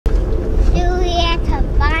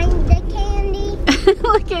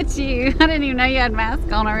at you. I didn't even know you had a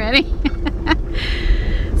mask on already.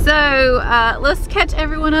 So let's catch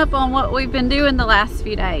everyone up on what we've been doing the last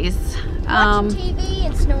few days. Watching TV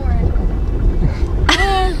and snoring.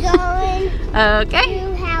 And going okay.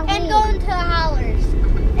 to Halloween. And going to Hollars.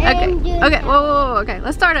 Okay, whoa, okay,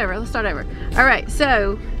 let's start over, All right,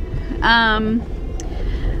 so, I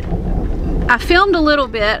filmed a little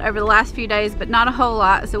bit over the last few days, but not a whole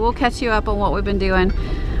lot, so we'll catch you up on what we've been doing.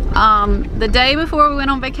 The day before we went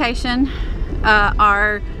on vacation,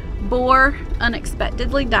 our boar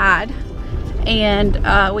unexpectedly died, and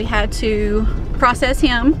we had to process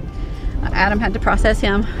him. Adam had to process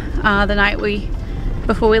him the night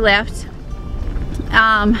before we left.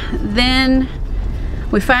 Then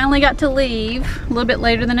we finally got to leave a little bit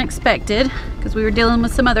later than expected because we were dealing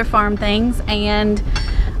with some other farm things, and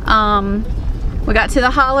we got to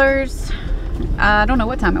the Hollars. I don't know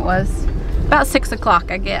what time it was, about 6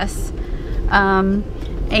 o'clock I guess,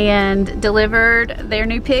 and delivered their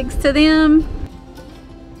new pigs to them.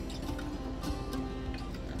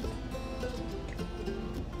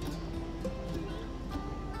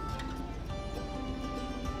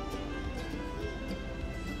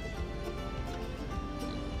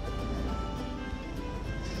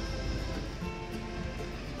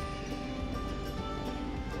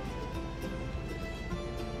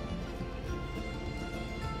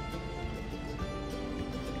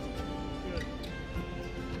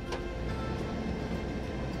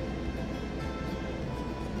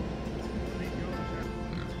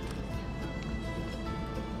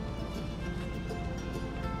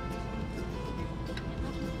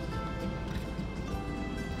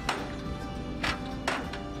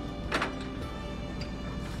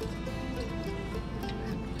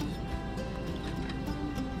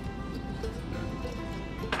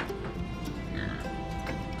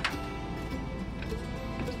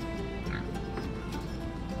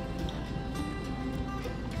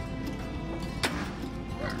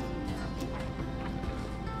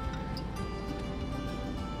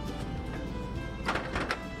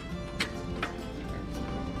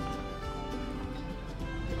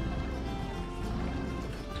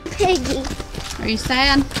 Piggy. Are you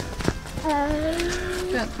sad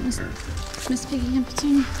about Miss Piggy and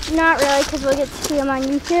Petunia? Not really, because we'll get to see them on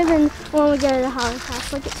YouTube, and when we go to the Hollars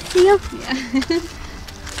house, we'll get to see them.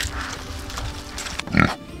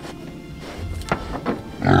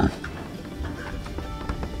 Yeah.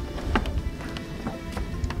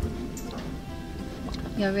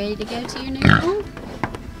 Y'all ready to go to your new home?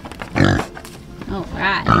 All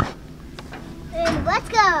right. And let's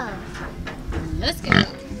go. Let's go.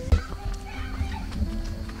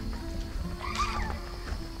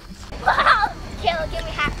 Wow! Kayla, give me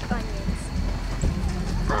half the onions.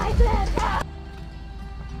 I said that.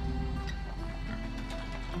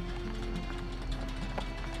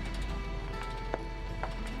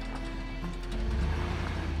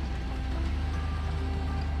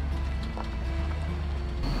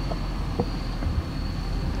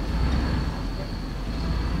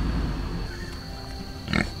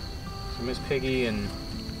 So Miss Piggy and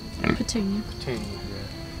Petunia. Petunia.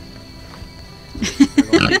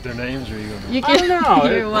 You're gonna take their names, or are you gonna? You can, I don't know.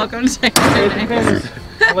 You're welcome to take their It depends.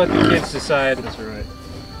 I'll let the kids decide. That's all right.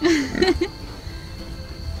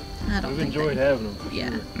 I don't We've think enjoyed having them. For Yeah.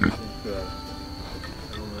 Sure. I think,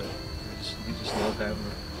 I don't know. We just love having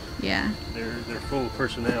them. Yeah. They're full of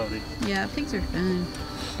personality. Yeah, pigs are fun.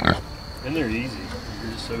 And they're easy.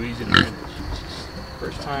 They're just so easy to manage.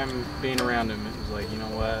 First time being around him, it was like, you know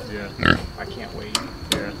what? Yeah. I can't wait.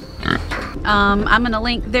 Yeah. I'm gonna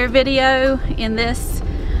link their video in this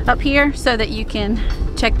up here so that you can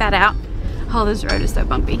check that out. Oh, this road is so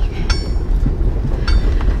bumpy.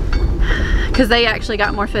 Because they actually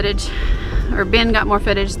got more footage, or Ben got more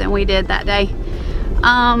footage than we did that day.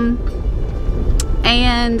 And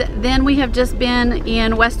then we have just been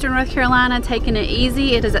in Western North Carolina taking it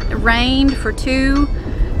easy. It has rained for 2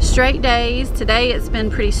 straight days. Today it's been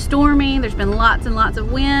pretty stormy. There's been lots and lots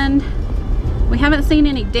of wind. We haven't seen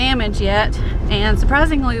any damage yet, and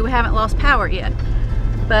surprisingly we haven't lost power yet.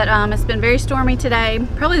 But it's been very stormy today.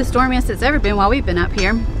 Probably the stormiest it's ever been while we've been up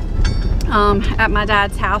here at my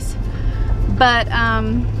dad's house. But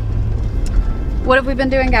what have we been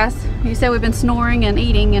doing, guys? You said we've been snoring and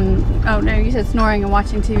eating, and oh no, you said snoring and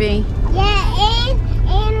watching TV. Yeah, and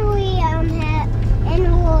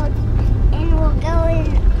we're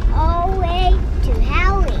going all the way to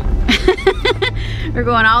Halloween. We're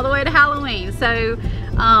going all the way to Halloween. So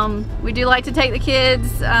we do like to take the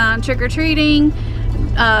kids trick-or-treating.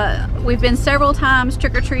 We've been several times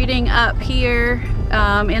trick-or-treating up here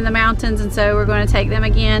in the mountains, and so we're going to take them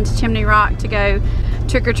again to Chimney Rock to go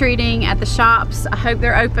trick-or-treating at the shops. I hope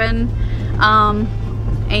they're open,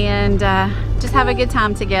 and just have a good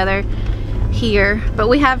time together here. But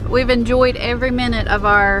we've enjoyed every minute of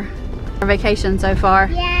our vacation so far.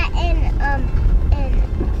 Yeah, and I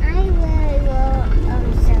really want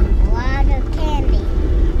a lot of candy.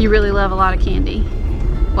 You really love a lot of candy.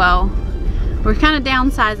 Well, we're kind of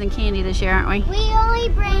downsizing candy this year, aren't we? We only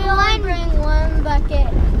bring one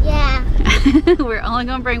bucket. Yeah. We're only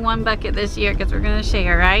gonna bring one bucket this year because we're gonna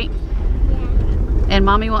share, right? Yeah. And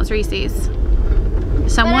Mommy wants Reese's.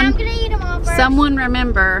 But I'm gonna eat them all first. Someone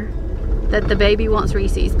remember that the baby wants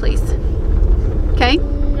Reese's, please. Okay?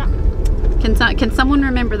 No. Can someone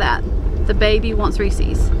remember that? The baby wants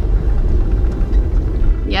Reese's.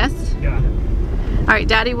 Yes? Yeah. All right,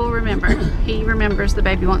 Daddy will remember. He remembers the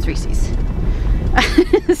baby wants Reese's.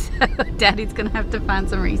 So Daddy's gonna have to find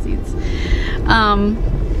some Reese's.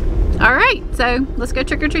 All right, so let's go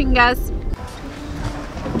trick-or-treating, guys.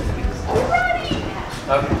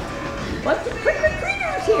 What's the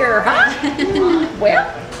trick-or-treaters here, huh? Well,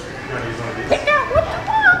 pick out what you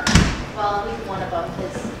want. Well, at least one of them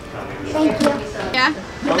is. Thank you. Yeah,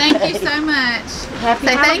 thank you so much. Happy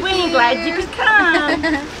Say thank Halloween, you. glad you could come.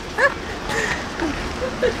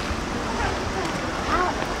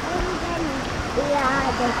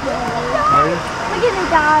 Look at the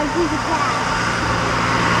dog, he's a cat.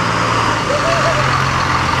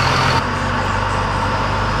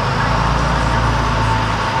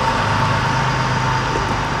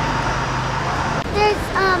 There's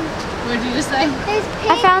What did you just say? there's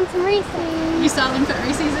I found some Reese's. You saw them put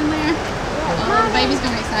Reese's in there? Oh, the baby's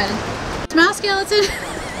gonna be excited. Smile, skeleton.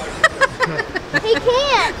 He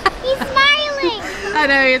can't. He's smiling. I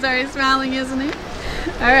know, he's already smiling, isn't he?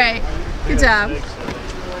 All right, good job.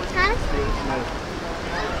 Huh?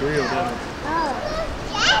 Real, doesn't it? Oh.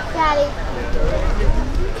 Daddy.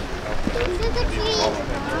 This is a cute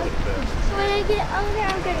dog. When I get older,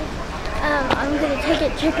 I'm gonna take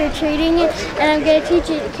it trick-or-treating, and I'm gonna teach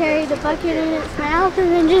it to carry the bucket in its mouth,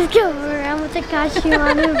 and then just go around with the costume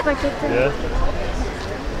on and the bucket. Yeah.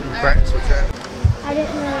 You practice with that? I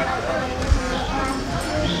didn't know.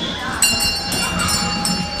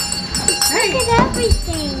 Look at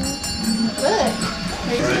everything. Look.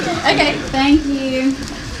 Okay, thank you.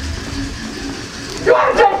 You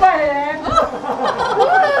want to take my hand?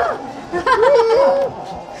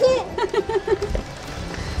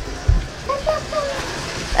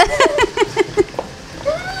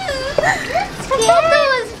 I thought that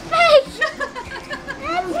was fake.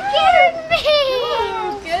 That scared me.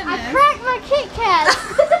 Oh, goodness. I cracked my Kit Kat.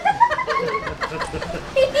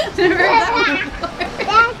 Never heard that one before.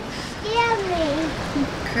 That scared me.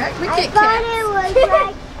 Crack my I Kit thought Kat. it was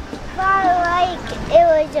like it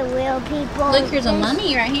was a real people. Look, here's a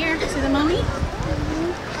mummy right here. See the mummy?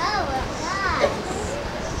 Oh, it does.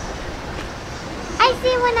 I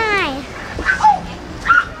see one eye.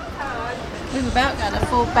 We've about got a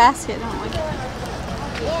full basket, don't we?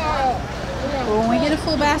 Yeah. Well, when we get a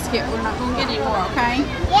full basket, we're not going to get any more, okay?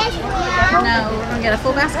 Yes, we are. No, we're going to get a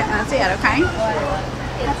full basket and that's it, okay?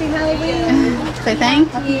 Happy Halloween. Say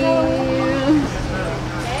thank you.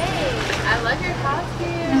 I love your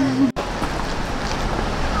costume.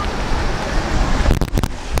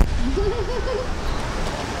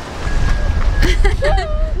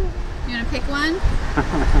 You want to pick one?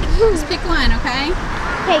 Just pick one, okay?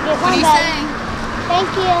 Okay, get What one do you back. say? Thank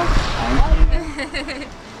you.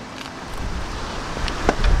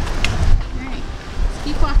 Alright, let's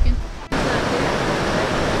keep walking.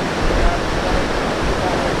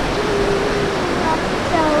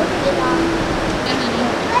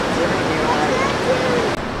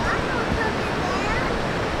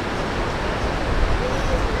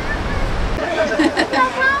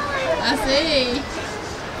 I see.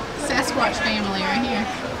 Sasquatch family right here.